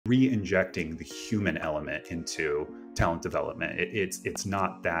re-injecting the human element into talent development. It's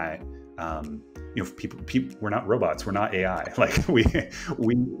not that people we're not robots, we're not AI. Like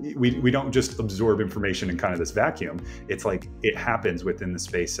we don't just absorb information in kind of this vacuum. It's like it happens within the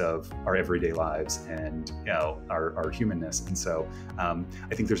space of our everyday lives and our humanness. And so I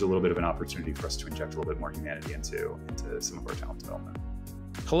think there's a little bit of an opportunity for us to inject a little bit more humanity into some of our talent development.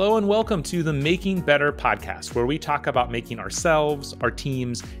 Hello and welcome to the Making Better podcast, where we talk about making ourselves, our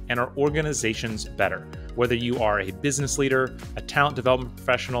teams, and our organizations better. Whether you are a business leader, a talent development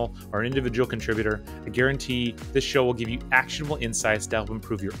professional, or an individual contributor, I guarantee this show will give you actionable insights to help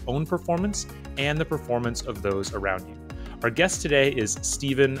improve your own performance and the performance of those around you. Our guest today is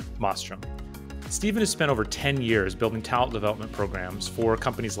Stephen Mostrom. Stephen has spent over 10 years building talent development programs for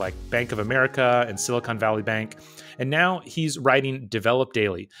companies like Bank of America and Silicon Valley Bank. And now he's writing Develop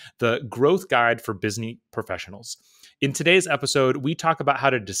Daily, the growth guide for business professionals. In today's episode, we talk about how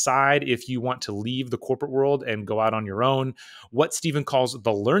to decide if you want to leave the corporate world and go out on your own, what Stephen calls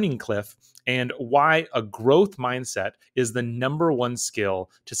the learning cliff, and why a growth mindset is the number one skill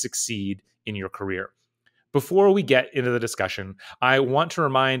to succeed in your career. Before we get into the discussion, I want to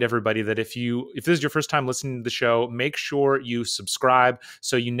remind everybody that if this is your first time listening to the show, make sure you subscribe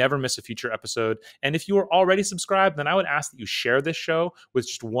so you never miss a future episode. And if you are already subscribed, then I would ask that you share this show with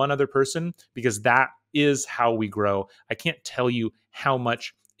just one other person, because that is how we grow. I can't tell you how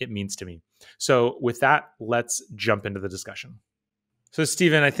much it means to me. So with that, let's jump into the discussion. So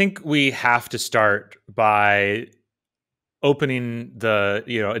Stephen, I think we have to start by addressing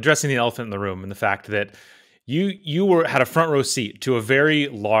the elephant in the room, and the fact that you had a front row seat to a very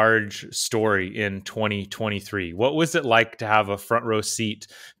large story in 2023. What was it like to have a front row seat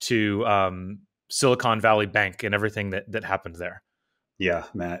to Silicon Valley Bank and everything that happened there? Yeah,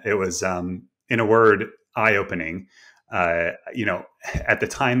 Matt, it was, in a word, eye-opening. At the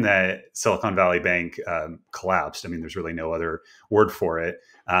time that Silicon Valley Bank collapsed, I mean, there's really no other word for it.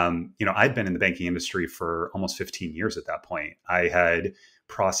 I'd been in the banking industry for almost 15 years at that point. I had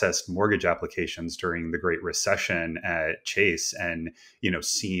processed mortgage applications during the Great Recession at Chase, and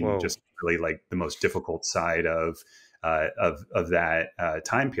seen just really like the most difficult side of that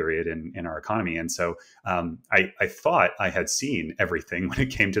time period in our economy. And so I thought I had seen everything when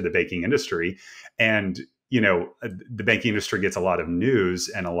it came to the banking industry. And the banking industry gets a lot of news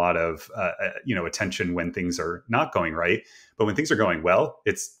and a lot of attention when things are not going right. But when things are going well,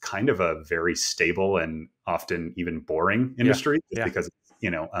 it's kind of a very stable and often even boring industry, because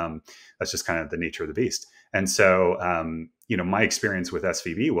that's just kind of the nature of the beast. And so my experience with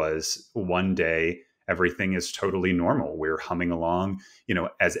SVB was one day everything is totally normal. We're humming along,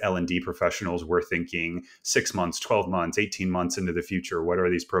 as L&D professionals, we're thinking 6 months, 12 months, 18 months into the future, what are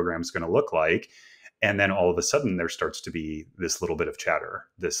these programs going to look like? And then all of a sudden there starts to be this little bit of chatter,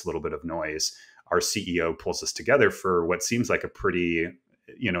 this little bit of noise. Our CEO pulls us together for what seems like a pretty,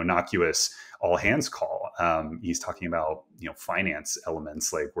 innocuous all hands call. He's talking about, finance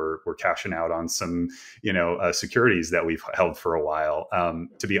elements, like we're cashing out on some, securities that we've held for a while.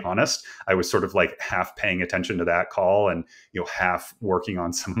 To be honest, I was sort of like half paying attention to that call and, half working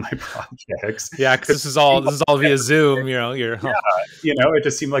on some of my projects. Yeah, because this is all via Zoom. It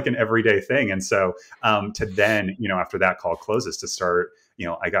just seemed like an everyday thing. And so to then, after that call closes, to start,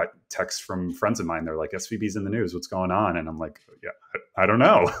 I got texts from friends of mine. They're like, SVB's in the news. What's going on? And I'm like, yeah, I don't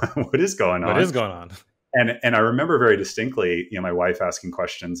know. What is going on? What is going on? And I remember very distinctly, my wife asking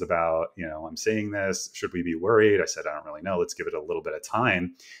questions about, I'm seeing this. Should we be worried? I said, I don't really know. Let's give it a little bit of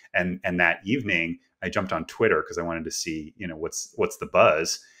time. And that evening, I jumped on Twitter because I wanted to see, what's the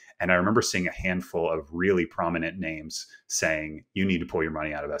buzz. And I remember seeing a handful of really prominent names saying, you need to pull your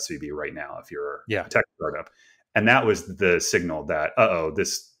money out of SVB right now if you're a tech startup. And that was the signal that,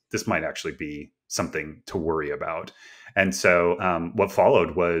 this might actually be something to worry about. And so what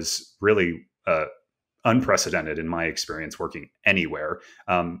followed was really unprecedented in my experience working anywhere.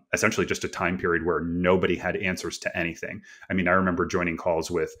 Essentially just a time period where nobody had answers to anything. I mean, I remember joining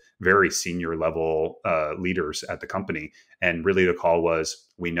calls with very senior level leaders at the company. And really the call was,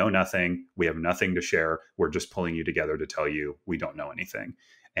 we know nothing. We have nothing to share. We're just pulling you together to tell you we don't know anything.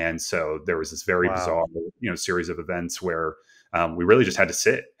 And so there was this very bizarre, series of events where we really just had to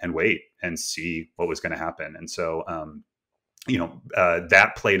sit and wait and see what was going to happen. And so,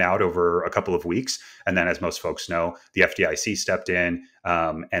 that played out over a couple of weeks. And then, as most folks know, the FDIC stepped in,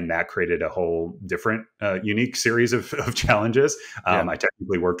 and that created a whole different, unique series of challenges. I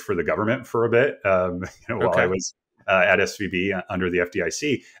technically worked for the government for a bit, while I was at SVB under the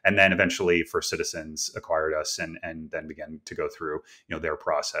FDIC, and then eventually First Citizens acquired us, and then began to go through their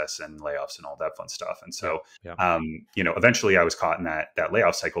process and layoffs and all that fun stuff. And so Yeah. eventually I was caught in that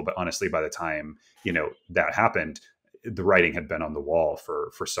layoff cycle. But honestly, by the time that happened, the writing had been on the wall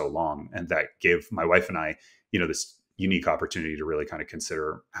for so long, and that gave my wife and I this unique opportunity to really kind of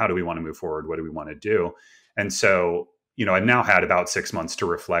consider, how do we want to move forward? What do we want to do? And so, I've now had about 6 months to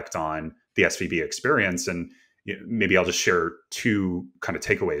reflect on the SVB experience, and maybe I'll just share two kind of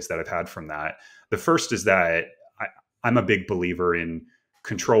takeaways that I've had from that. The first is that I'm a big believer in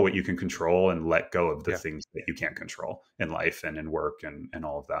control what you can control and let go of the things that you can't control in life and in work and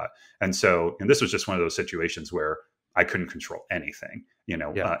all of that. And so, and this was just one of those situations where I couldn't control anything,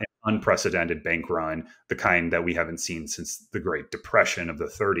 an unprecedented bank run, the kind that we haven't seen since the Great Depression of the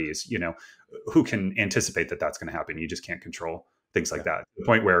 30s. Who can anticipate that that's going to happen? You just can't control things like that. To the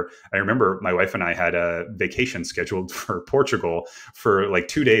point where I remember my wife and I had a vacation scheduled for Portugal for like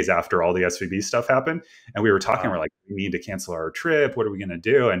 2 days after all the SVB stuff happened. And we were talking, we're like, we need to cancel our trip. What are we going to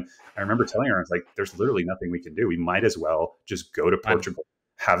do? And I remember telling her, I was like, there's literally nothing we can do. We might as well just go to Portugal,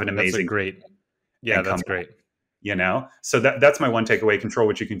 have an amazing. That's great. So that's my one takeaway: control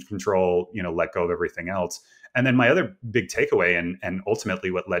what you can control, let go of everything else. And then my other big takeaway, and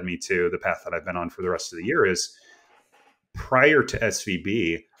ultimately what led me to the path that I've been on for the rest of the year, is prior to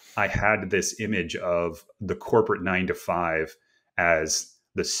SVB, I had this image of the corporate 9 to 5 as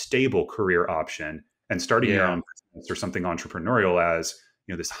the stable career option, and starting your own business or something entrepreneurial as,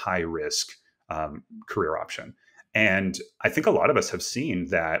 this high risk career option. And I think a lot of us have seen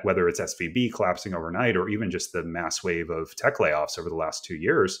that, whether it's SVB collapsing overnight or even just the mass wave of tech layoffs over the last 2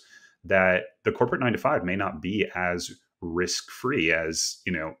 years, that the corporate 9 to 5 may not be as risk-free as,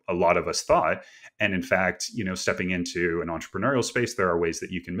 a lot of us thought. And in fact, stepping into an entrepreneurial space, there are ways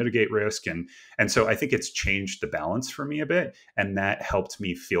that you can mitigate risk. And so I think it's changed the balance for me a bit. And that helped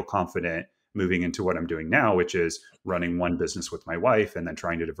me feel confident moving into what I'm doing now, which is running one business with my wife and then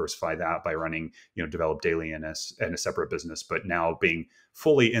trying to diversify that by running, Develop Daily in a separate business, but now being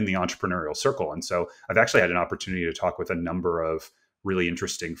fully in the entrepreneurial circle. And so I've actually had an opportunity to talk with a number of really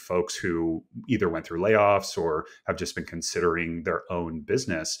interesting folks who either went through layoffs or have just been considering their own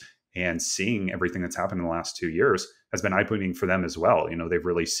business, and seeing everything that's happened in the last 2 years has been eye-opening for them as well. They've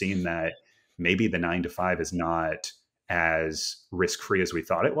really seen that maybe the 9 to 5 is not as risk-free as we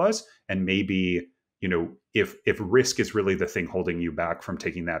thought it was. And maybe, if risk is really the thing holding you back from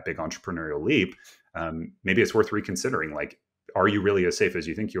taking that big entrepreneurial leap, maybe it's worth reconsidering. Like, are you really as safe as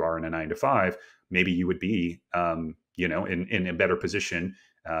you think you are in a 9 to 5? Maybe you would be, in a better position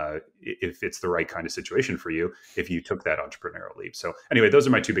if it's the right kind of situation for you, if you took that entrepreneurial leap. So anyway, those are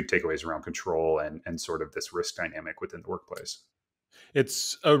my two big takeaways around control and sort of this risk dynamic within the workplace.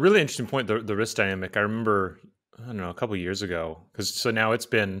 It's a really interesting point, the risk dynamic. I remember, I don't know, a couple of years ago, so now it's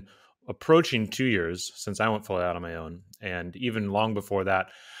been approaching 2 years since I went fully out on my own. And even long before that,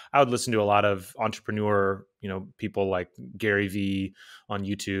 I would listen to a lot of entrepreneur, people like Gary Vee on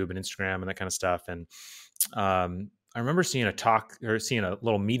YouTube and Instagram and that kind of stuff. And I remember seeing a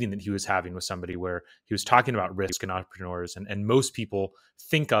little meeting that he was having with somebody where he was talking about risk and entrepreneurs. And most people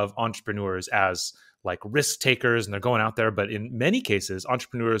think of entrepreneurs as like risk takers and they're going out there. But in many cases,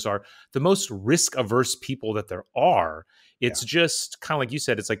 entrepreneurs are the most risk averse people that there are. It's just kind of like you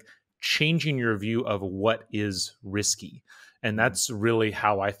said, it's like changing your view of what is risky. And that's really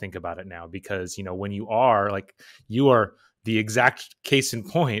how I think about it now, because, when you are the exact case in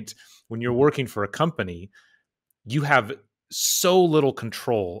point, when you're working for a company, you have so little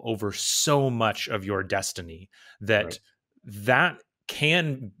control over so much of your destiny that that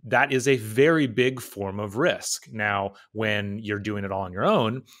is a very big form of risk. Now, when you're doing it all on your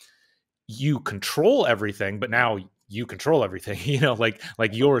own, you control everything, but now you control everything, like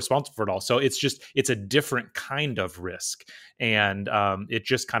you're responsible for it all. So it's a different kind of risk. And it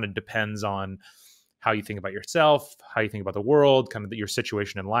just kind of depends on how you think about yourself, how you think about the world, kind of your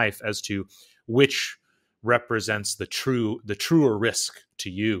situation in life as to which represents the truer risk to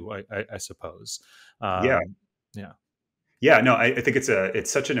you, I suppose. No, I think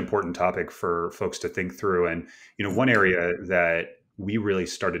it's such an important topic for folks to think through. And, one area that we really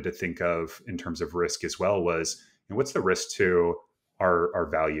started to think of in terms of risk as well was, what's the risk to our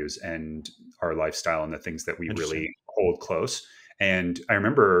values and our lifestyle and the things that we really hold close. And I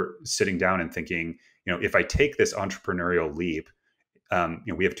remember sitting down and thinking, if I take this entrepreneurial leap,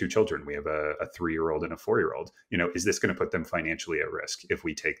 we have two children. We have a 3-year-old and a 4-year-old. Is this going to put them financially at risk if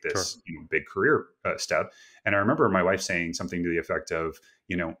we take Sure. this big career step? And I remember my wife saying something to the effect of,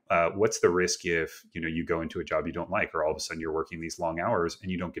 what's the risk if, you go into a job you don't like, or all of a sudden you're working these long hours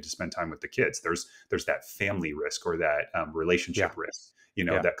and you don't get to spend time with the kids? There's that family risk, or that relationship risk,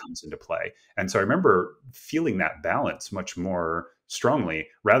 that comes into play. And so I remember feeling that balance much more strongly,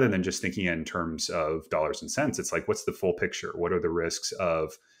 rather than just thinking in terms of dollars and cents. It's like, what's the full picture? What are the risks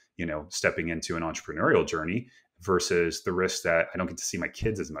of, stepping into an entrepreneurial journey versus the risk that I don't get to see my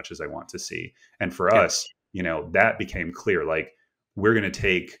kids as much as I want to see? And for us, that became clear. Like, we're going to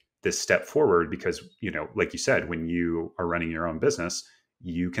take this step forward because, like you said, when you are running your own business,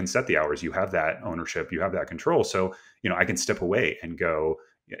 you can set the hours, you have that ownership, you have that control. So, I can step away and go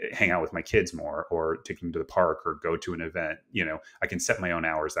hang out with my kids more, or take them to the park, or go to an event. I can set my own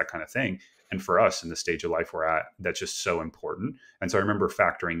hours, that kind of thing. And for us in the stage of life we're at, that's just so important. And so I remember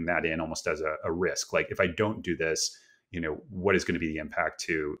factoring that in almost as a risk. Like, if I don't do this, what is going to be the impact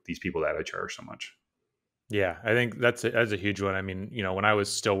to these people that I cherish so much? Yeah, I think that's a huge one. I mean, when I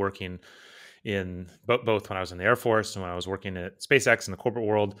was still working in both when I was in the Air Force and when I was working at SpaceX in the corporate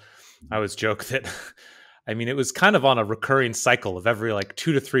world, I always joke that, I mean, it was kind of on a recurring cycle of every like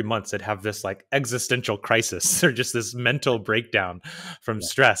 2 to 3 months, I'd have this like existential crisis or just this mental breakdown from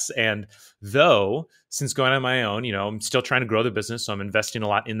stress. And though, since going on my own, I'm still trying to grow the business. So I'm investing a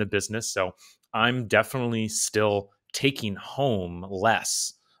lot in the business. So I'm definitely still taking home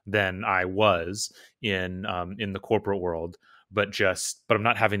less than I was in the corporate world, but I'm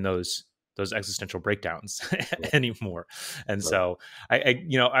not having those existential breakdowns anymore. And so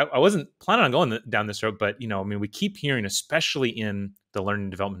I wasn't planning on going down this road, but I mean, we keep hearing, especially in the learning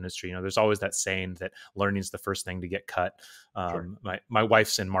and development industry, there's always that saying that learning is the first thing to get cut. My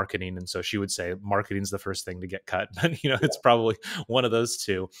wife's in marketing, and so she would say marketing's the first thing to get cut. But it's probably one of those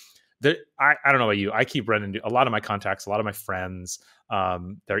two. I don't know about you. I keep running into a lot of my contacts, a lot of my friends.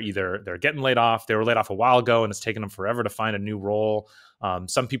 They're getting laid off. They were laid off a while ago, and it's taken them forever to find a new role.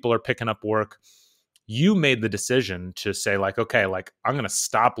 Some people are picking up work. You made the decision to say, like, okay, like, I'm going to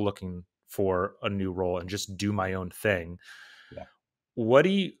stop looking for a new role and just do my own thing. Yeah. What do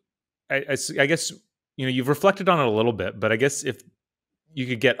you? I guess you've reflected on it a little bit, but I guess if you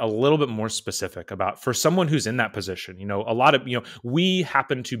could get a little bit more specific about, for someone who's in that position, a lot of, we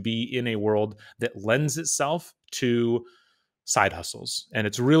happen to be in a world that lends itself to side hustles, and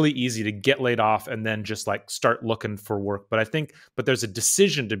it's really easy to get laid off and then just like start looking for work. But there's a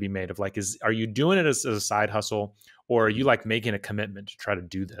decision to be made of like, are you doing it as a side hustle, or are you like making a commitment to try to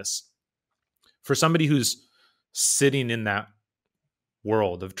do this? For somebody who's sitting in that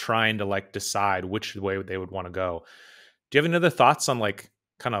world of trying to like decide which way they would want to go, do you have any other thoughts on like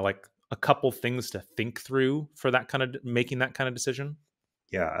kind of like a couple things to think through for that kind of making that kind of decision?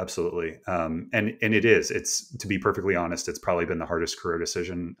 Yeah, absolutely. And it's, to be perfectly honest, it's probably been the hardest career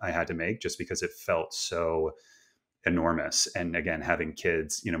decision I had to make, just because it felt so enormous. And again, having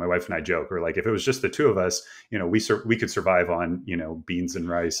kids, my wife and I joke, we're like, if it was just the two of us, we could survive on, beans and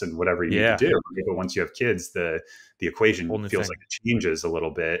rice and whatever you need to do. But once you have kids, the equation feels like it changes a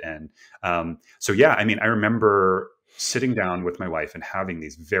little bit. And so, yeah, I mean, I remember sitting down with my wife and having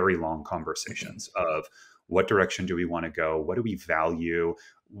these very long conversations of, what direction do we want to go? What do we value?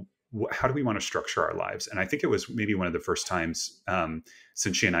 How do we want to structure our lives? And I think it was maybe one of the first times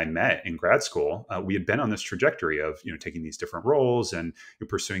since she and I met in grad school, we had been on this trajectory of, taking these different roles and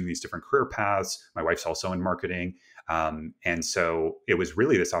pursuing these different career paths. My wife's also in marketing. And so it was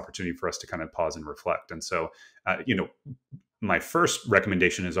really this opportunity for us to kind of pause and reflect. And so, my first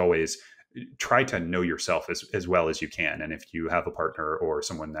recommendation is always, try to know yourself as well as you can. And if you have a partner or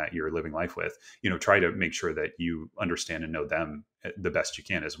someone that you're living life with, try to make sure that you understand and know them the best you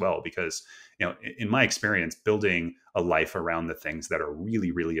can as well. Because, in my experience, building a life around the things that are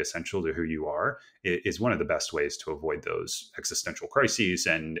really, really essential to who you are is one of the best ways to avoid those existential crises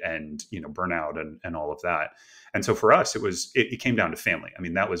and burnout and all of that. And so for us, it came down to family. I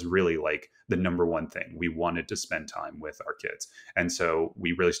mean, that was really like the number one thing. We wanted to spend time with our kids. And so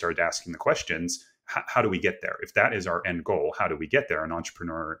we really started asking the questions, how do we get there? If that is our end goal, how do we get there? And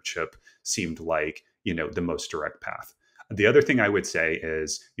entrepreneurship seemed like, the most direct path. The other thing I would say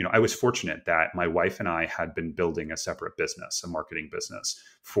is, I was fortunate that my wife and I had been building a separate business, a marketing business,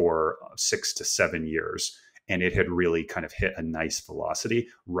 for 6 to 7 years. And it had really kind of hit a nice velocity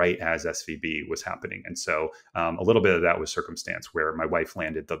right as SVB was happening. And so a little bit of that was circumstance, where my wife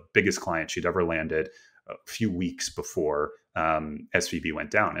landed the biggest client she'd ever landed a few weeks before SVB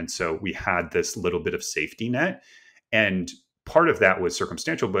went down. And so we had this little bit of safety net. And part of that was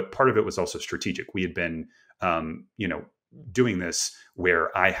circumstantial, but part of it was also strategic. We had been, doing this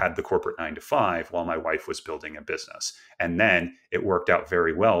where I had the corporate 9 to 5 while my wife was building a business. And then it worked out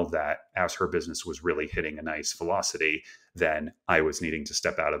very well that as her business was really hitting a nice velocity, then I was needing to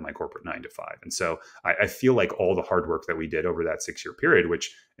step out of my corporate 9 to 5. And so I feel like all the hard work that we did over that 6-year period,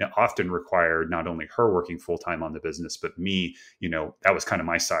 which often required not only her working full time on the business, but me, that was kind of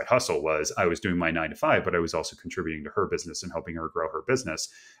my side hustle. Was I was doing my 9 to 5, but I was also contributing to her business and helping her grow her business.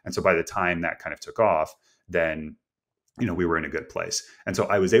 And so by the time that kind of took off, then we were in a good place. And so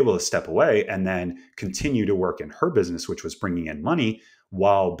I was able to step away and then continue to work in her business, which was bringing in money,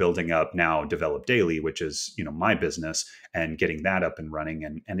 while building up now Develop Daily, which is, my business, and getting that up and running.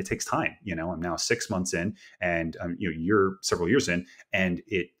 And it takes time. I'm now 6 months in, and you're several years in, and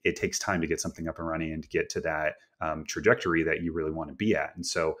it takes time to get something up and running and to get to that trajectory that you really want to be at. And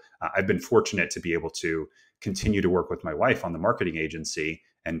so I've been fortunate to be able to continue to work with my wife on the marketing agency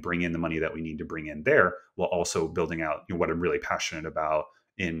and bring in the money that we need to bring in there, while also building out what I'm really passionate about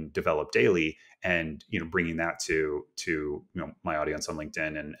in Develop Daily, and bringing that to my audience on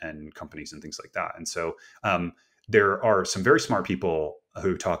LinkedIn and companies and things like that. And so there are some very smart people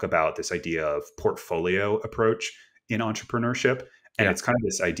who talk about this idea of portfolio approach in entrepreneurship. And it's kind of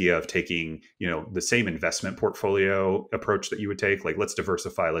this idea of taking, the same investment portfolio approach that you would take, like, let's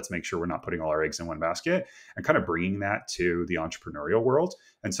diversify, let's make sure we're not putting all our eggs in one basket, and kind of bringing that to the entrepreneurial world.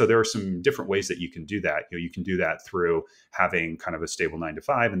 And so there are some different ways that you can do that. You can do that through having kind of a stable 9 to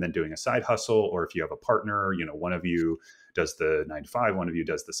 5 and then doing a side hustle. Or if you have a partner, one of you does the 9 to 5, one of you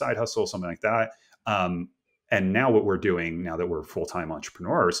does the side hustle, something like that. And now what we're doing, now that we're full-time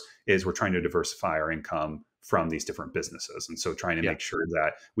entrepreneurs, is we're trying to diversify our income from these different businesses. And so trying to make sure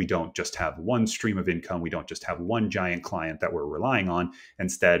that we don't just have one stream of income. We don't just have one giant client that we're relying on.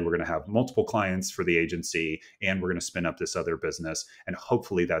 Instead, we're going to have multiple clients for the agency, and we're going to spin up this other business. And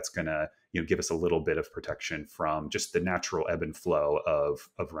hopefully that's going to, give us a little bit of protection from just the natural ebb and flow of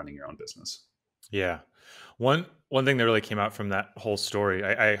running your own business. Yeah. One thing that really came out from that whole story,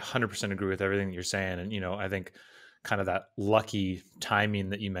 I 100% agree with everything that you're saying. And, I think kind of that lucky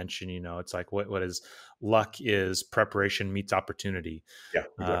timing that you mentioned, it's like, what is luck is preparation meets opportunity. Yeah,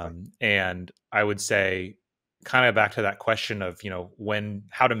 exactly. And I would say kind of back to that question of,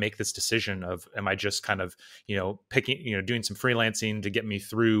 how to make this decision of, am I just kind of, picking, doing some freelancing to get me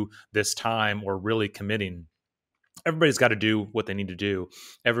through this time, or really committing? Everybody's got to do what they need to do.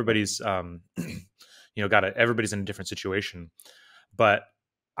 Everybody's, everybody's in a different situation. But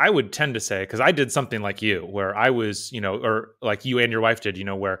I would tend to say, because I did something like you, where I was, or like you and your wife did,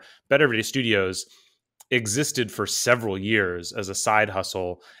 where Better Everyday Studios existed for several years as a side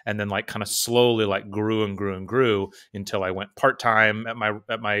hustle, and then like kind of slowly like grew and grew and grew until I went part-time at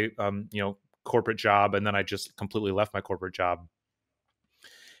my corporate job, and then I just completely left my corporate job.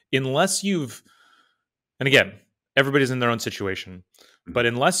 Unless you've, and again, everybody's in their own situation, but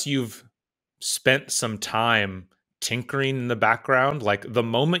unless you've spent some time tinkering in the background, like the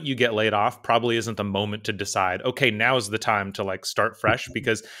moment you get laid off probably isn't the moment to decide, okay, now is the time to like start fresh,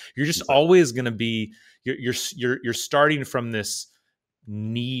 because you're just always going to be, you're starting from this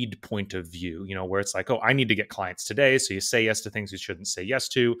need point of view, where it's like, oh, I need to get clients today. So you say yes to things you shouldn't say yes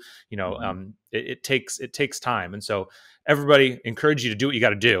to, it takes time. And so everybody encourage you to do what you got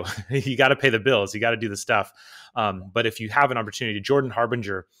to do. You got to pay the bills. You got to do the stuff. But if you have an opportunity, Jordan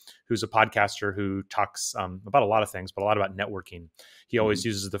Harbinger, who's a podcaster who talks about a lot of things, but a lot about networking, he always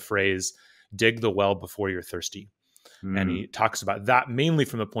uses the phrase, dig the well before you're thirsty. And he talks about that mainly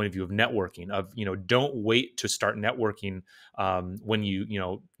from the point of view of networking, of, don't wait to start networking when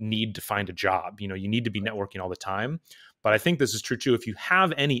you need to find a job. You need to be networking all the time. But I think this is true too. If you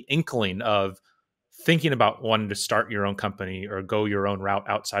have any inkling of thinking about wanting to start your own company or go your own route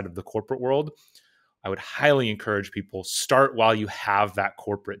outside of the corporate world, I would highly encourage people, start while you have that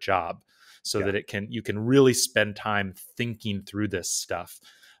corporate job, so that you can really spend time thinking through this stuff.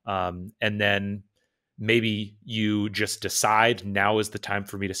 And then maybe you just decide, now is the time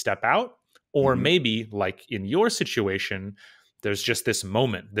for me to step out. Or maybe like in your situation, there's just this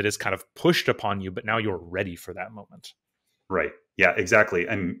moment that is kind of pushed upon you, but now you're ready for that moment. Right. Yeah, exactly.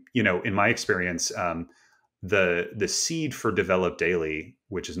 And, in my experience, the seed for Develop Daily,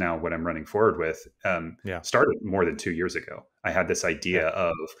 which is now what I'm running forward with, started more than 2 years ago. I had this idea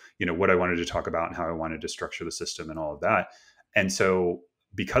of, what I wanted to talk about and how I wanted to structure the system and all of that. And so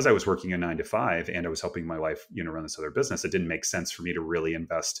because I was working a 9 to 5 and I was helping my wife, run this other business, it didn't make sense for me to really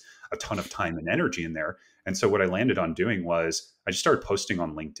invest a ton of time and energy in there. And so what I landed on doing was I just started posting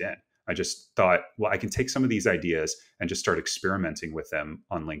on LinkedIn. I just thought, well, I can take some of these ideas and just start experimenting with them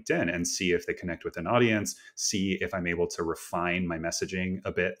on LinkedIn and see if they connect with an audience, see if I'm able to refine my messaging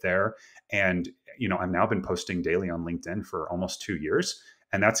a bit there. And, I've now been posting daily on LinkedIn for almost 2 years.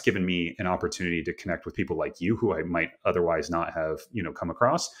 And that's given me an opportunity to connect with people like you who I might otherwise not have, come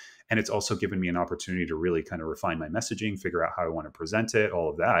across. And it's also given me an opportunity to really kind of refine my messaging, figure out how I want to present it, all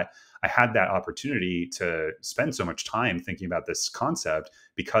of that. I had that opportunity to spend so much time thinking about this concept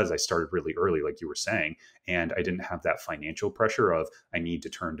because I started really early, like you were saying, and I didn't have that financial pressure of I need to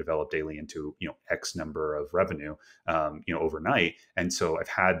turn Develop Daily into X number of revenue, overnight. And so I've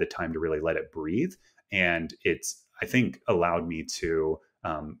had the time to really let it breathe, and it's I think allowed me to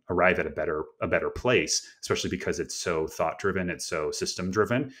arrive at a better place, especially because it's so thought driven, it's so system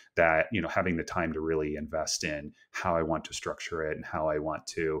driven that having the time to really invest in how I want to structure it and how I want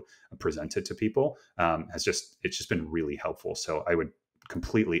to present it to people it's just been really helpful. So I would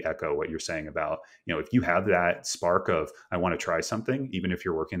completely echo what you're saying about if you have that spark of I want to try something, even if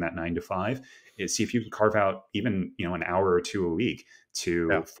you're working that 9 to 5, see if you can carve out even an hour or two a week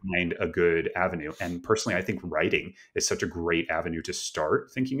to find a good avenue. And personally, I think writing is such a great avenue to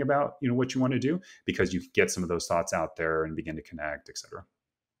start thinking about what you want to do, because you get some of those thoughts out there and begin to connect, et cetera.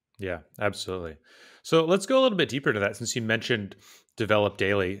 Yeah, absolutely. So let's go a little bit deeper to that. Since you mentioned Develop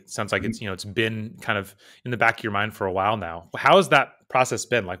Daily, it sounds like it's been kind of in the back of your mind for a while now. How has that process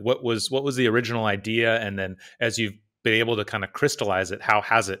been? Like, what was the original idea, and then as you've been able to kind of crystallize it, how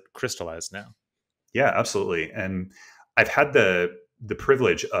has it crystallized now? Yeah, absolutely. And I've had the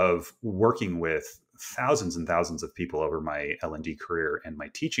privilege of working with thousands and thousands of people over my L&D career and my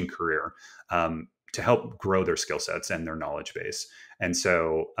teaching career to help grow their skill sets and their knowledge base. And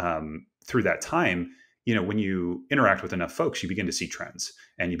so through that time, when you interact with enough folks, you begin to see trends,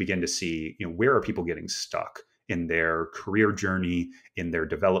 and you begin to see, where are people getting stuck in their career journey, in their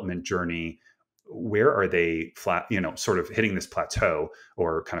development journey? Where are they flat, sort of hitting this plateau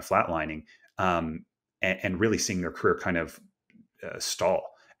or kind of flatlining, and really seeing their career kind of stall.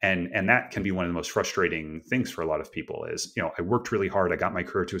 And that can be one of the most frustrating things for a lot of people is, I worked really hard. I got my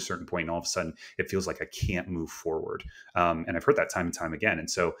career to a certain point, and all of a sudden it feels like I can't move forward. And I've heard that time and time again. And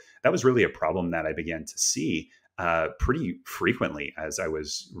so that was really a problem that I began to see pretty frequently as I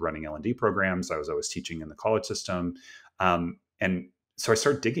was running L&D programs. I was always teaching in the college system. And so I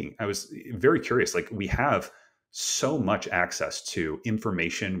started digging. I was very curious. Like, we have so much access to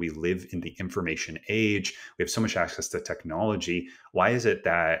information. We live in the information age. We have so much access to technology. Why is it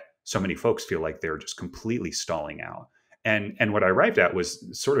that so many folks feel like they're just completely stalling out? And what I arrived at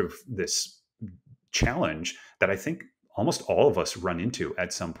was sort of this challenge that I think almost all of us run into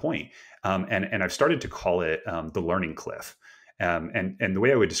at some point. And I've started to call it the learning cliff. And the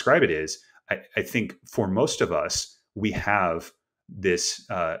way I would describe it is, I think for most of us, we have this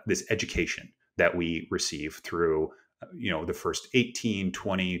education that we receive through the first 18,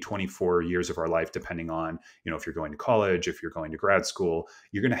 20, 24 years of our life, depending on if you're going to college, if you're going to grad school.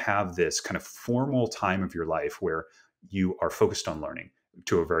 You're going to have this kind of formal time of your life where you are focused on learning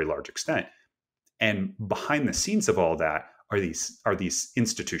to a very large extent. And behind the scenes of all that are these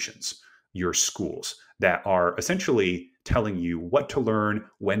institutions, your schools, that are essentially telling you what to learn,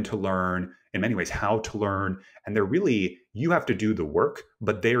 when to learn, in many ways, how to learn. And they're really, you have to do the work,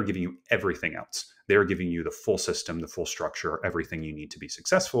 but they are giving you everything else. They're giving you the full system, the full structure, everything you need to be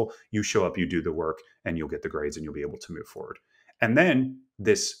successful. You show up, you do the work, and you'll get the grades, and you'll be able to move forward. And then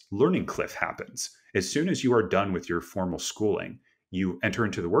this learning cliff happens. As soon as you are done with your formal schooling, you enter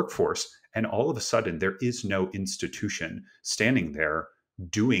into the workforce, and all of a sudden there is no institution standing there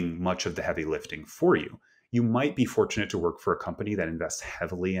doing much of the heavy lifting for you. You might be fortunate to work for a company that invests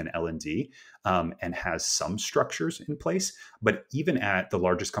heavily in L&D and has some structures in place. But even at the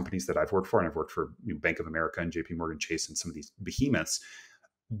largest companies that I've worked for, and I've worked for Bank of America and JP Morgan Chase and some of these behemoths,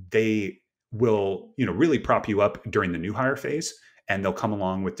 they will really prop you up during the new hire phase, and they'll come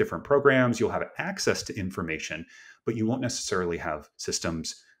along with different programs. You'll have access to information, but you won't necessarily have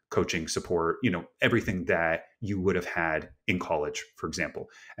systems, coaching, support, everything that you would have had in college, for example.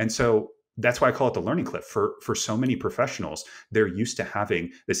 And so that's why I call it the learning cliff. For so many professionals, they're used to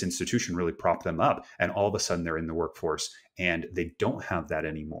having this institution really prop them up, and all of a sudden they're in the workforce and they don't have that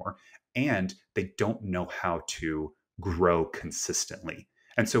anymore, and they don't know how to grow consistently.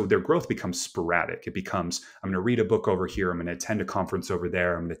 And so their growth becomes sporadic. It becomes, I'm going to read a book over here, I'm going to attend a conference over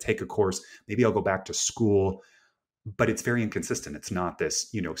there, I'm going to take a course, maybe I'll go back to school, but it's very inconsistent. It's not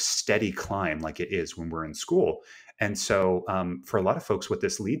this, steady climb like it is when we're in school. And so for a lot of folks, what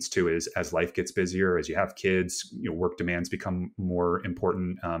this leads to is, as life gets busier, as you have kids, work demands become more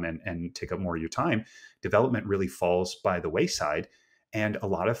important and take up more of your time. Development really falls by the wayside. And a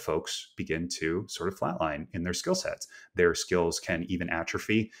lot of folks begin to sort of flatline in their skill sets. Their skills can even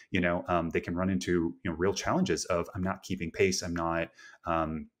atrophy. They can run into real challenges of, I'm not keeping pace. I'm not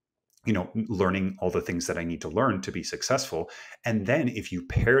learning all the things that I need to learn to be successful. And then if you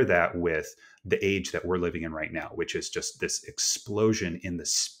pair that with the age that we're living in right now, which is just this explosion in the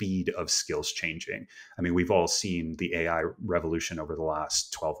speed of skills changing. I mean, we've all seen the AI revolution over the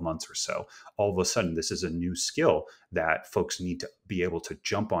last 12 months or so. All of a sudden, this is a new skill that folks need to be able to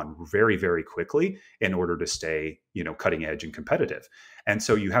jump on very, very quickly in order to stay, cutting edge and competitive. And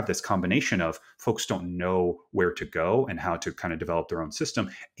so you have this combination of folks don't know where to go and how to kind of develop their own system,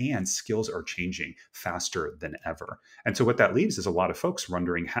 and skills are changing faster than ever. And so what that leaves is a lot of folks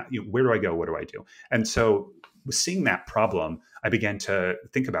wondering, where do I go? What do I do? And so seeing that problem, I began to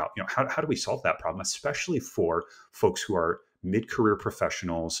think about, how do we solve that problem, especially for folks who are mid-career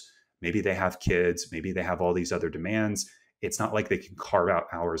professionals. Maybe they have kids, maybe they have all these other demands. It's not like they can carve out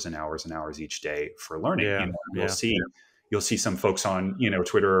hours and hours and hours each day for learning. You'll see some folks on,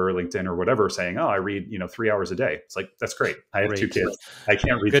 Twitter or LinkedIn or whatever saying, "Oh, I read, 3 hours a day." It's like, that's great. I have 2 kids. I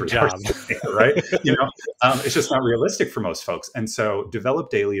can't read 3 hours a day, right? It's just not realistic for most folks. And so Develop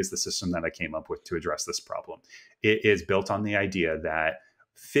Daily is the system that I came up with to address this problem. It is built on the idea that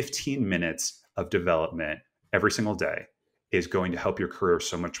 15 minutes of development every single day is going to help your career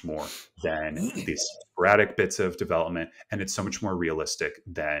so much more than these sporadic bits of development. And it's so much more realistic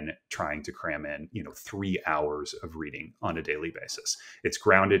than trying to cram in, 3 hours of reading on a daily basis. It's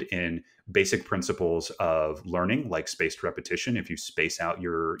grounded in basic principles of learning, like spaced repetition. If you space out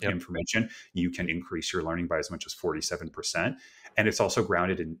your information, you can increase your learning by as much as 47%. And it's also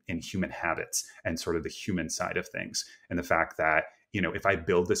grounded in human habits and sort of the human side of things. And the fact that, if I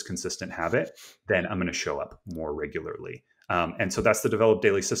build this consistent habit, then I'm going to show up more regularly. And so that's the Develop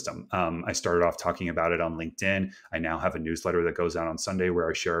Daily system. I started off talking about it on LinkedIn. I now have a newsletter that goes out on Sunday where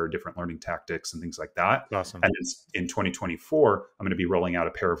I share different learning tactics and things like that. Awesome. And in 2024, I'm going to be rolling out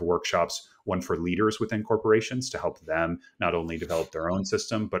a pair of workshops, one for leaders within corporations to help them not only develop their own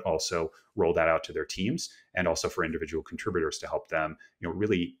system, but also roll that out to their teams, and also for individual contributors to help them,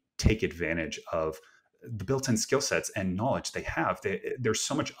 really take advantage of the built-in skill sets and knowledge they have. There's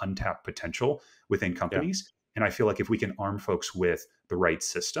so much untapped potential within companies. Yeah. And I feel like if we can arm folks with the right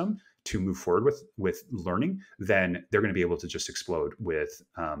system to move forward with learning, then they're going to be able to just explode with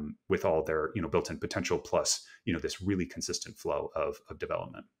all their built-in potential, plus this really consistent flow of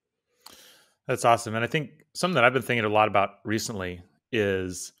development. That's awesome. And I think something that I've been thinking a lot about recently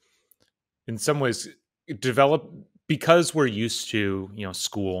is, in some ways, because we're used to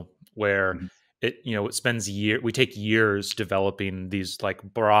school where it spends we take years developing these like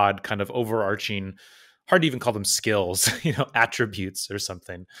broad kind of overarching, hard to even call them skills, attributes or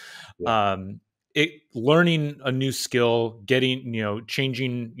something. Yeah. Learning a new skill, getting,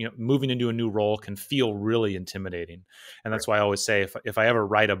 changing, moving into a new role can feel really intimidating. And that's why I always say, if I ever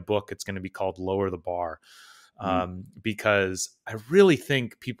write a book, it's going to be called Lower the Bar. Because I really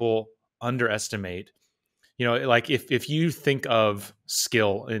think people underestimate, like if you think of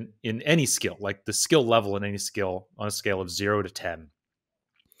skill in any skill, like the skill level in any skill on a scale of 0 to 10,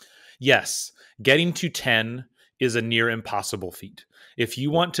 yes, getting to 10 is a near impossible feat. If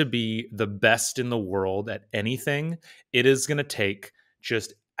you want to be the best in the world at anything, it is going to take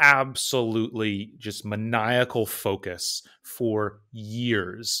just absolutely just maniacal focus for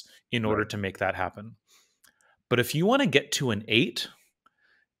years in order to make that happen. But if you want to get to an 8,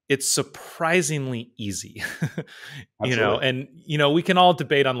 it's surprisingly easy, and, we can all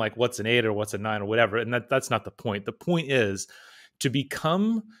debate on like what's an 8 or what's a 9 or whatever. And that's not the point. The point is to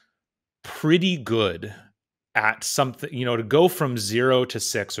become pretty good at something, to go from 0 to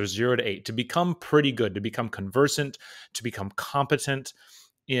 6 or 0 to 8, to become pretty good, to become conversant, to become competent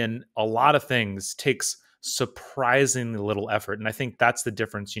in a lot of things takes surprisingly little effort. And I think that's the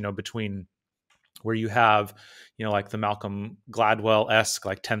difference, between where you have, like the Malcolm Gladwell-esque,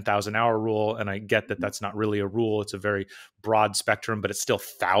 like 10,000 hour rule. And I get that that's not really a rule. It's a very broad spectrum, but it's still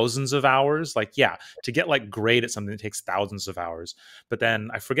thousands of hours. Like, yeah, to get like great at something, it takes thousands of hours. But then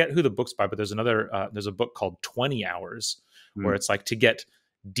I forget who the book's by, but there's a book called 20 Hours where it's like to get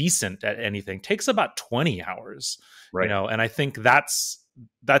decent at anything takes about 20 hours, right? And I think that's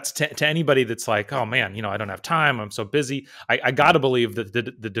to anybody that's like, oh man, I don't have time, I'm so busy. I gotta believe that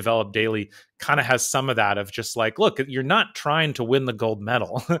the Develop Daily kind of has some of that of just like, look, you're not trying to win the gold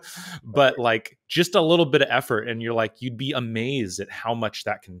medal, but like just a little bit of effort, and you're like, you'd be amazed at how much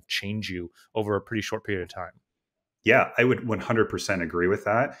that can change you over a pretty short period of time. Yeah, I would 100% agree with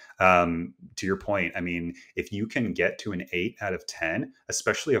that. To your point, I mean, if you can get to an 8 out of 10,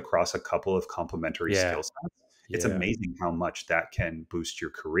 especially across a couple of complementary skill sets, It's Yeah. amazing how much that can boost your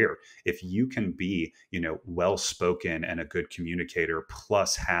career. If you can be, well spoken and a good communicator,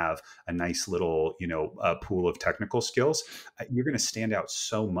 plus have a nice little, pool of technical skills, you're going to stand out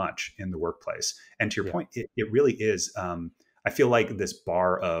so much in the workplace. And to your Yeah. point, it really is. I feel like this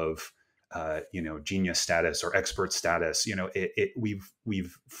bar of genius status or expert status,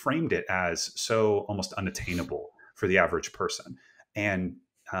 we've framed it as so almost unattainable for the average person. And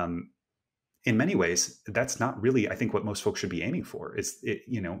in many ways, that's not really, I think, what most folks should be aiming for.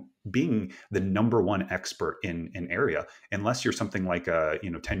 Being the number one expert in an area, unless you're something like a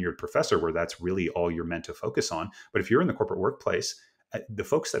tenured professor where that's really all you're meant to focus on. But if you're in the corporate workplace, the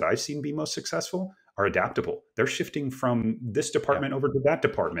folks that I've seen be most successful are adaptable. They're shifting from this Yeah. department over to that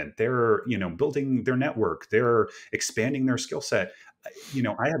department. They're building their network. They're expanding their skill set.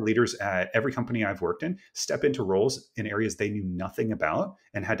 I had leaders at every company I've worked in step into roles in areas they knew nothing about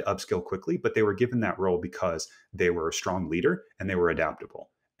and had to upskill quickly, but they were given that role because they were a strong leader and they were adaptable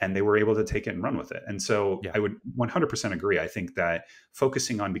and they were able to take it and run with it. And so Yeah. I would 100% agree. I think that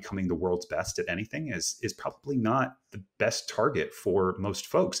focusing on becoming the world's best at anything is probably not the best target for most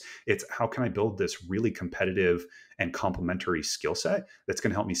folks. It's how can I build this really competitive and complementary skill set that's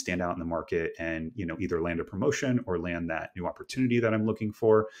going to help me stand out in the market and either land a promotion or land that new opportunity that I'm looking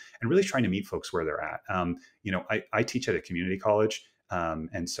for, and really trying to meet folks where they're at. I teach at a community college.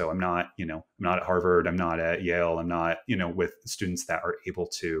 And so I'm not at Harvard, I'm not at Yale, I'm not, with students that are able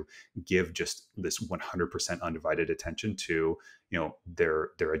to give just this 100% undivided attention to,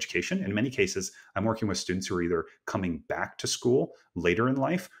 their education. In many cases, I'm working with students who are either coming back to school later in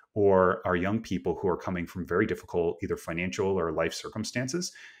life or are young people who are coming from very difficult, either financial or life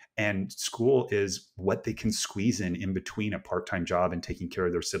circumstances. And school is what they can squeeze in between a part-time job and taking care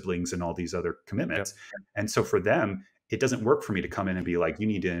of their siblings and all these other commitments. Yep. And so for them, it doesn't work for me to come in and be like, you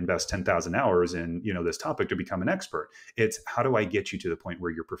need to invest 10,000 hours in, this topic to become an expert. It's how do I get you to the point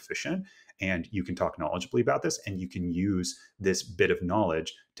where you're proficient and you can talk knowledgeably about this and you can use this bit of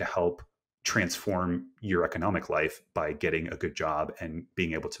knowledge to help transform your economic life by getting a good job and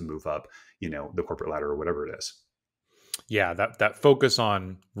being able to move up, the corporate ladder or whatever it is. Yeah. That focus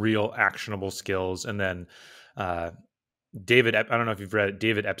on real actionable skills. And then, David, I don't know if you've read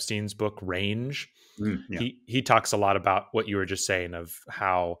David Epstein's book, Range. Yeah. He talks a lot about what you were just saying of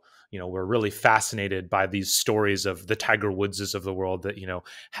how, we're really fascinated by these stories of the Tiger Woodses of the world that,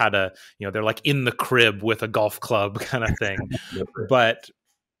 had they're like in the crib with a golf club kind of thing. But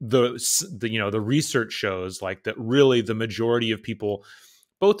the research shows like that really the majority of people,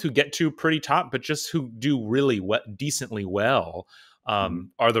 both who get to pretty top, but just who do really decently well,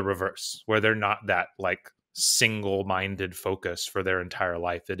 are the reverse, where they're not that like single-minded focus for their entire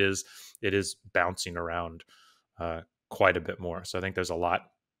life. It is bouncing around quite a bit more. So I think there's a lot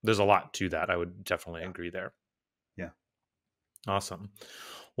to that. I would definitely agree there. Yeah. Awesome.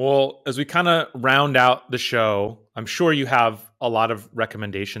 Well, as we kind of round out the show, I'm sure you have a lot of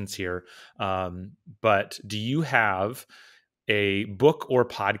recommendations here. But do you have a book or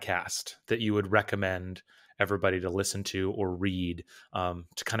podcast that you would recommend everybody to listen to or read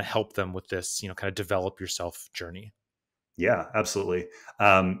to kind of help them with this, kind of develop yourself journey? Yeah, absolutely.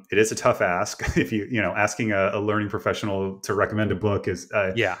 It is a tough ask. If asking a learning professional to recommend a book is,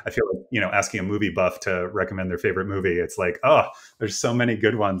 I feel like, asking a movie buff to recommend their favorite movie. It's like, oh, there's so many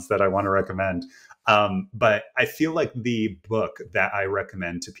good ones that I want to recommend. But I feel like the book that I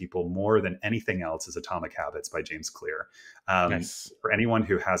recommend to people more than anything else is Atomic Habits by James Clear. Nice. For anyone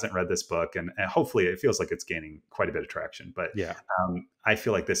who hasn't read this book, and hopefully it feels like it's gaining quite a bit of traction, but I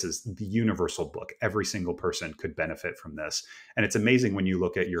feel like this is the universal book. Every single person could benefit from this. And it's amazing when you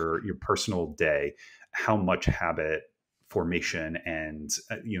look at your personal day, how much habit formation and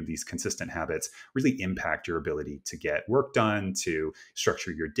these consistent habits really impact your ability to get work done, to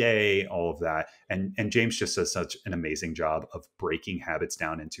structure your day, all of that. And James just does such an amazing job of breaking habits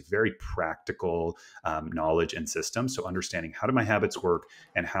down into very practical knowledge and systems. So understanding how do my habits work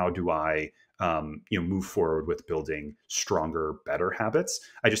and how do I move forward with building stronger, better habits.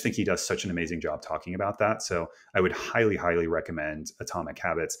 I just think he does such an amazing job talking about that. So I would highly, highly recommend Atomic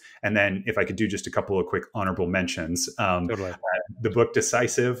Habits. And then if I could do just a couple of quick honorable mentions, Totally. The book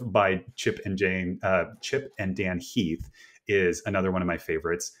Decisive by Chip and Dan Heath is another one of my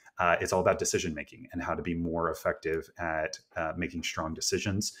favorites. It's all about decision making and how to be more effective at making strong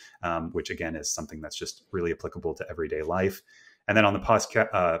decisions, which again is something that's just really applicable to everyday life. And then on the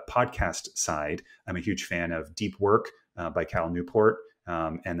podcast side, I'm a huge fan of Deep Work by Cal Newport.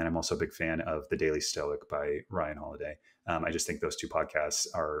 And then I'm also a big fan of The Daily Stoic by Ryan Holiday. I just think those two podcasts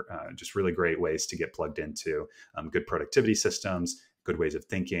are just really great ways to get plugged into good productivity systems, good ways of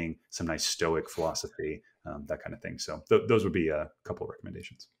thinking, some nice Stoic philosophy. that kind of thing. So those would be a couple of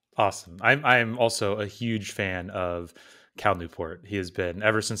recommendations. Awesome. I'm also a huge fan of Cal Newport. He has been,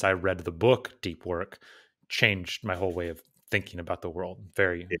 ever since I read the book Deep Work, changed my whole way of thinking about the world.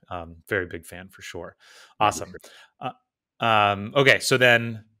 Very, Yeah, very big fan for sure. yeah, me Awesome. too. Okay, so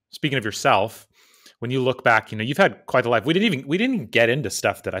then speaking of yourself, when you look back, you've had quite a life. We didn't get into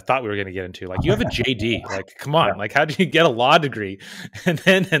stuff that I thought we were going to get into. Like, you have a JD. Like, come Yeah, on. Like, how did you get a law degree,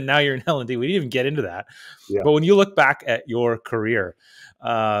 and now you're in L&D? We didn't even get into that. yeah. But when you look back at your career,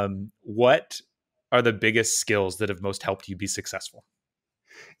 what are the biggest skills that have most helped you be successful?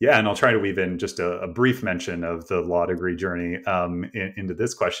 Yeah, and I'll try to weave in just a brief mention of the law degree journey into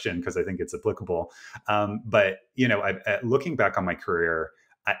this question because I think it's applicable. But looking back on my career,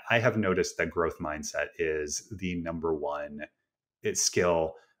 I have noticed that growth mindset is the number one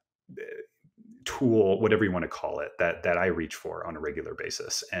skill, tool, whatever you want to call it, that I reach for on a regular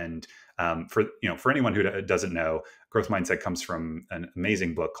basis. And for anyone who doesn't know, growth mindset comes from an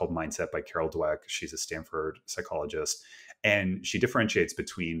amazing book called Mindset by Carol Dweck. She's a Stanford psychologist, and she differentiates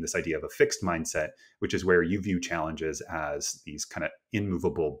between this idea of a fixed mindset, which is where you view challenges as these kind of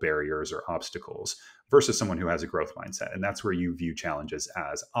immovable barriers or obstacles, versus someone who has a growth mindset, and that's where you view challenges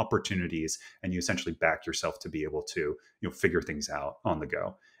as opportunities, and you essentially back yourself to be able to figure things out on the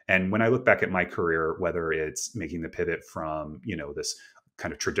go. And when I look back at my career, whether it's making the pivot from, this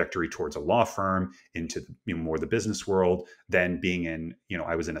kind of trajectory towards a law firm into more the business world, then being in,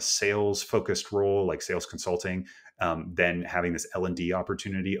 I was in a sales focused role, like sales consulting, then having this L&D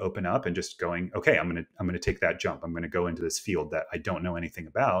opportunity open up and just going, okay, I'm going to take that jump. I'm going to go into this field that I don't know anything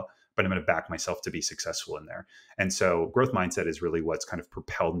about, but I'm going to back myself to be successful in there. And so growth mindset is really what's kind of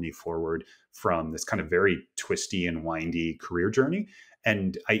propelled me forward from this kind of very twisty and windy career journey.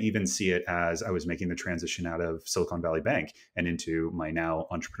 And I even see it as I was making the transition out of Silicon Valley Bank and into my now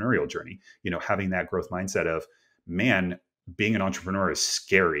entrepreneurial journey, having that growth mindset of, man, being an entrepreneur is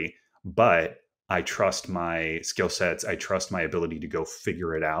scary, but I trust my skill sets. I trust my ability to go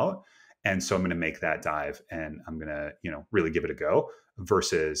figure it out. And so I'm going to make that dive and I'm going to, really give it a go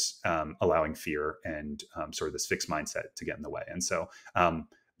versus allowing fear and sort of this fixed mindset to get in the way. And so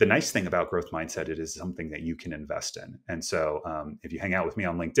the nice thing about growth mindset, it is something that you can invest in. And so if you hang out with me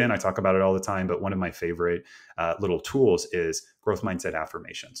on LinkedIn, I talk about it all the time, but one of my favorite little tools is growth mindset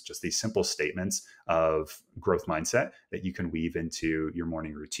affirmations, just these simple statements of growth mindset that you can weave into your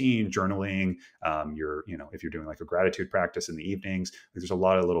morning routine, journaling, if you're doing like a gratitude practice in the evenings. There's a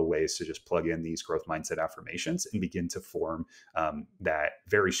lot of little ways to just plug in these growth mindset affirmations and begin to form that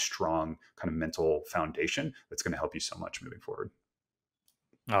very strong kind of mental foundation that's going to help you so much moving forward.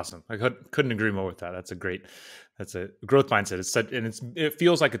 Awesome. I couldn't agree more with that. That's a growth mindset. It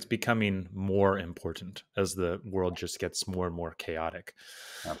feels like it's becoming more important as the world just gets more and more chaotic.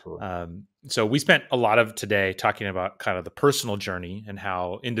 Absolutely. So we spent a lot of today talking about kind of the personal journey and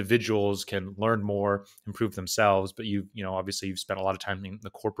how individuals can learn more, improve themselves. But obviously you've spent a lot of time in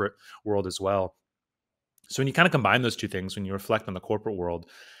the corporate world as well. So when you kind of combine those two things, when you reflect on the corporate world,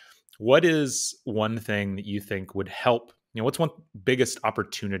 what is one thing that you think would help? What's one biggest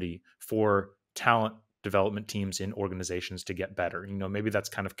opportunity for talent development teams in organizations to get better? Maybe that's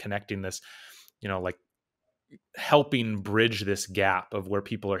kind of connecting this, like helping bridge this gap of where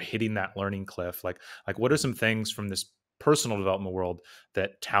people are hitting that learning cliff. Like what are some things from this personal development world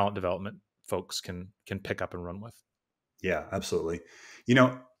that talent development folks can pick up and run with? Yeah, absolutely.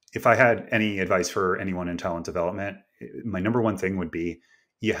 If I had any advice for anyone in talent development, my number one thing would be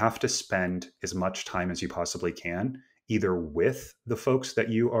you have to spend as much time as you possibly can either with the folks that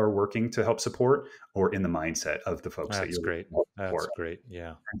you are working to help support or in the mindset of the folks that you're great. working to That's support. great.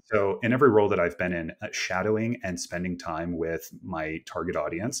 Yeah. And so in every role that I've been in, shadowing and spending time with my target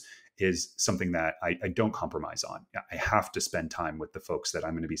audience is something that I don't compromise on. I have to spend time with the folks that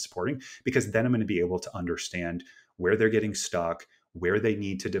I'm going to be supporting, because then I'm going to be able to understand where they're getting stuck, where they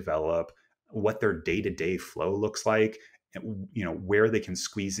need to develop, what their day-to-day flow looks like, where they can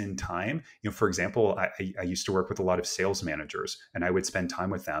squeeze in time. For example, I used to work with a lot of sales managers, and I would spend time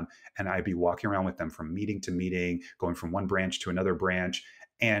with them, and I'd be walking around with them from meeting to meeting, going from one branch to another branch.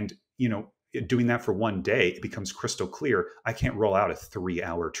 And, doing that for one day, it becomes crystal clear. I can't roll out a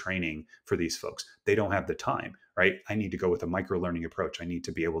 3-hour training for these folks. They don't have the time, right? I need to go with a micro learning approach. I need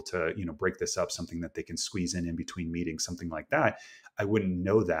to be able to, break this up, something that they can squeeze in between meetings, something like that. I wouldn't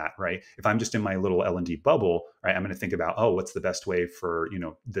know that, right? If I'm just in my little L&D bubble, right, I'm going to think about, what's the best way for,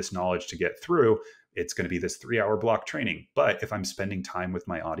 this knowledge to get through? It's going to be this 3-hour block training. But if I'm spending time with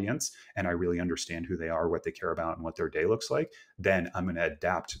my audience and I really understand who they are, what they care about, and what their day looks like, then I'm going to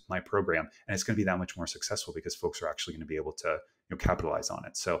adapt my program. And it's going to be that much more successful because folks are actually going to be able to capitalize on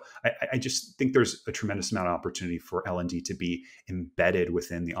it. So I just think there's a tremendous amount of opportunity for L&D to be embedded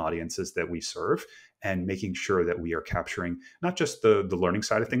within the audiences that we serve, and making sure that we are capturing not just the learning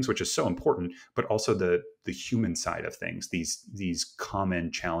side of things, which is so important, but also the human side of things, these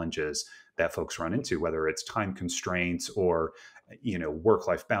common challenges that folks run into, whether it's time constraints or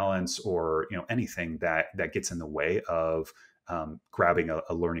work-life balance, or anything that gets in the way of grabbing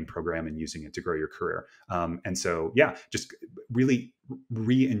a learning program and using it to grow your career. And so, just really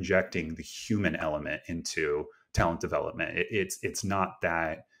re-injecting the human element into talent development. It's not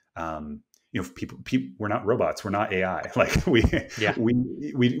that, people, we're not robots, we're not AI. Like we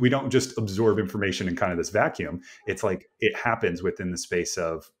don't just absorb information in kind of this vacuum. It's like it happens within the space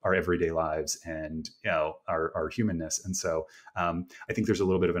of our everyday lives and our humanness. And so I think there's a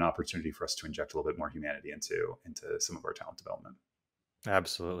little bit of an opportunity for us to inject a little bit more humanity into some of our talent development.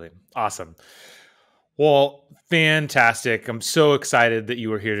 Absolutely. Awesome. Well, fantastic. I'm so excited that you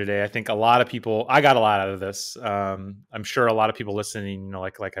were here today. I think I got a lot out of this. I'm sure a lot of people listening,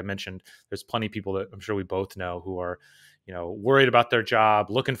 like I mentioned, there's plenty of people that I'm sure we both know who are, worried about their job,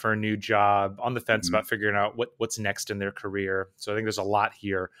 looking for a new job, on the fence about figuring out what's next in their career. So I think there's a lot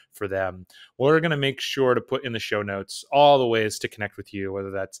here for them. We're going to make sure to put in the show notes all the ways to connect with you, whether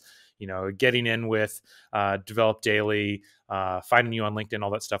that's getting in with Develop Daily, finding you on LinkedIn,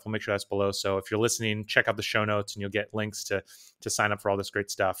 all that stuff. We'll make sure that's below. So if you're listening, check out the show notes and you'll get links to sign up for all this great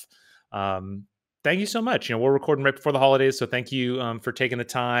stuff. Thank you so much. We're recording right before the holidays, so thank you for taking the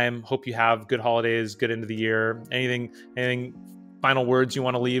time. Hope you have good holidays, good end of the year. Anything final words you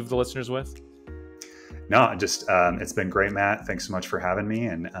want to leave the listeners with? No, just it's been great, Matt. Thanks so much for having me,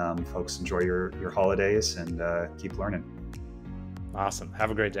 and folks, enjoy your holidays and keep learning. Awesome. Have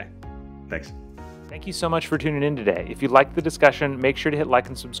a great day. Thanks. Thank you so much for tuning in today. If you liked the discussion, make sure to hit like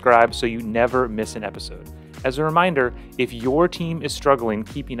and subscribe so you never miss an episode. As a reminder, if your team is struggling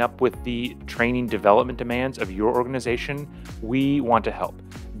keeping up with the training development demands of your organization, we want to help.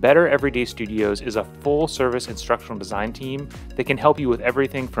 Better Everyday Studios is a full-service instructional design team that can help you with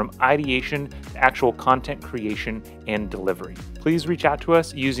everything from ideation to actual content creation and delivery. Please reach out to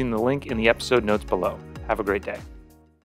us using the link in the episode notes below. Have a great day.